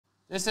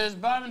This is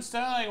Bowman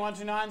Sterling,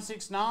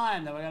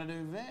 12969, that we're going to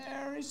do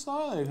very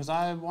slowly because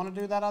I want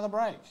to do that other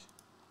break.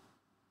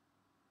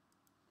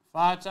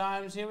 5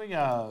 times, here we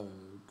go.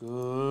 Good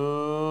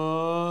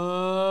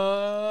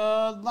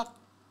luck.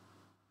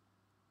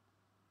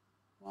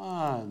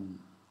 1.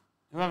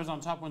 Whoever's on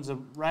top wins a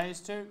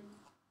raise. 2,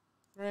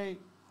 3,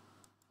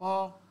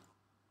 4,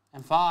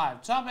 and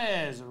 5. Top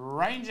is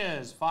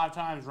Rangers. 5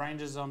 times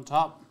Rangers on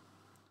top.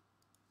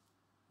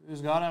 Who's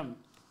got him?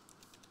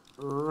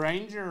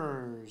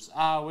 Rangers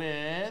are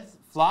with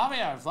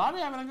Flavio.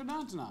 Flavio having a good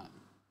night tonight.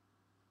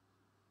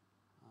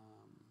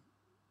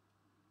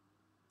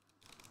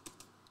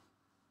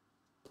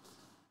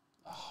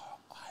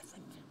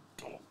 Ivan, you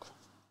dog.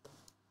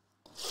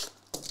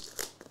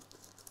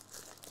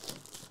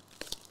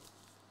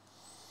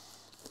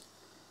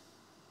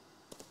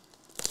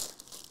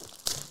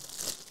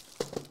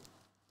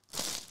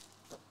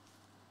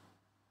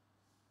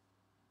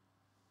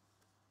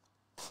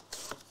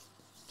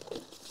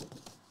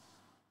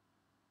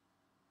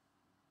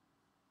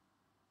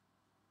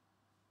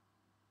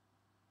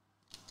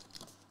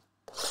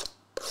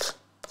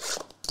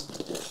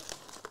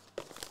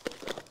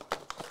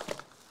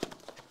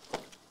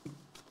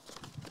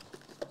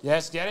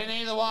 Yes, getting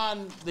either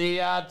one.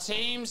 The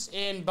teams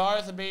in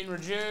both have been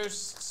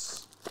reduced.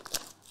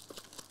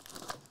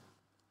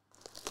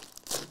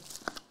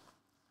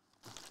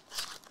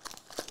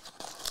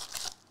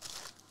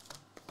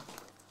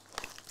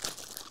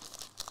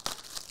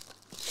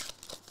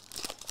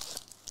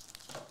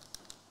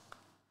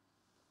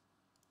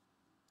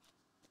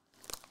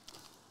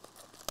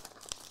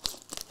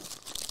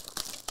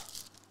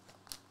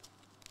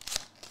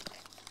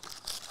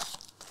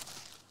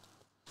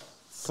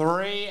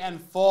 Three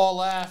and 4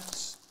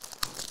 left.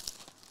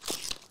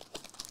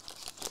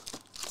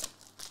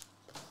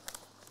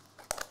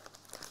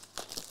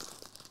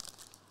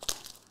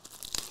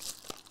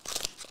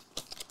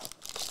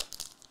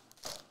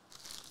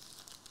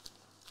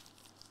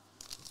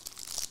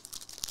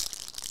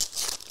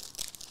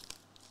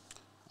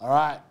 All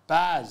right,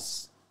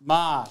 Baz,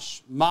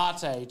 Marsh,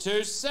 Mate,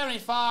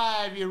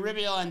 275,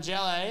 Uribial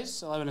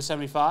Angeles, 11 to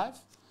 75.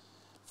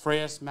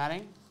 Frias,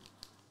 Manning.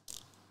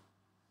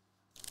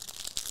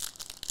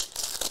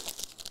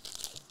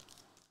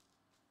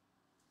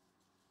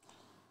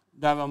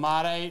 Novo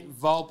Mate,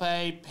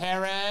 Volpe,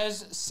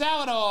 Perez,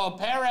 Salvador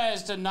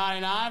Perez to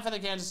 99 for the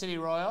Kansas City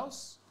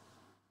Royals.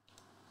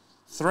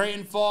 3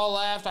 and 4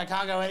 left. I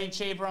can't go any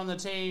cheaper on the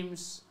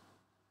teams.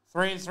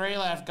 3 and 3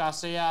 left.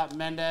 Garcia,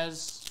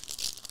 Mendez,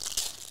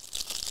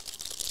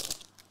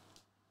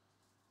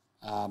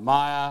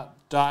 Maya,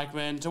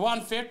 Dykeman to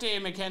 150.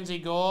 Mackenzie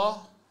Gore,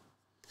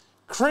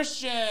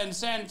 Christian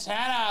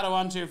Santana to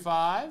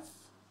 125.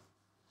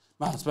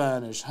 Miles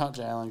Burnish, Hot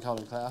Jalen,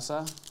 Colin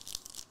Klauser.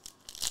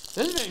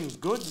 This has been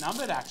good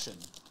numbered action.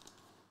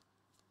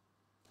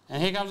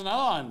 And here comes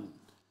another one.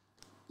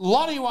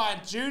 Lottie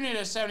White Jr.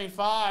 to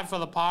 75 for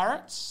the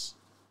Pirates.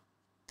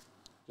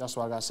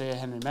 Joshua Garcia,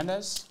 Henry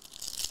Mendez.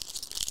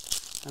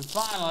 And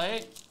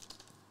finally,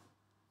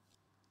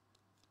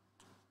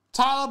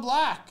 Tyler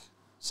Black,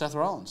 Seth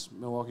Rollins,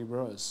 Milwaukee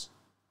Brewers.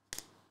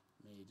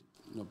 Mead,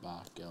 not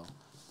Bark, girl.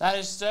 That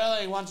is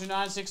Sterling,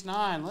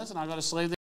 12969. Listen, I got to sleeve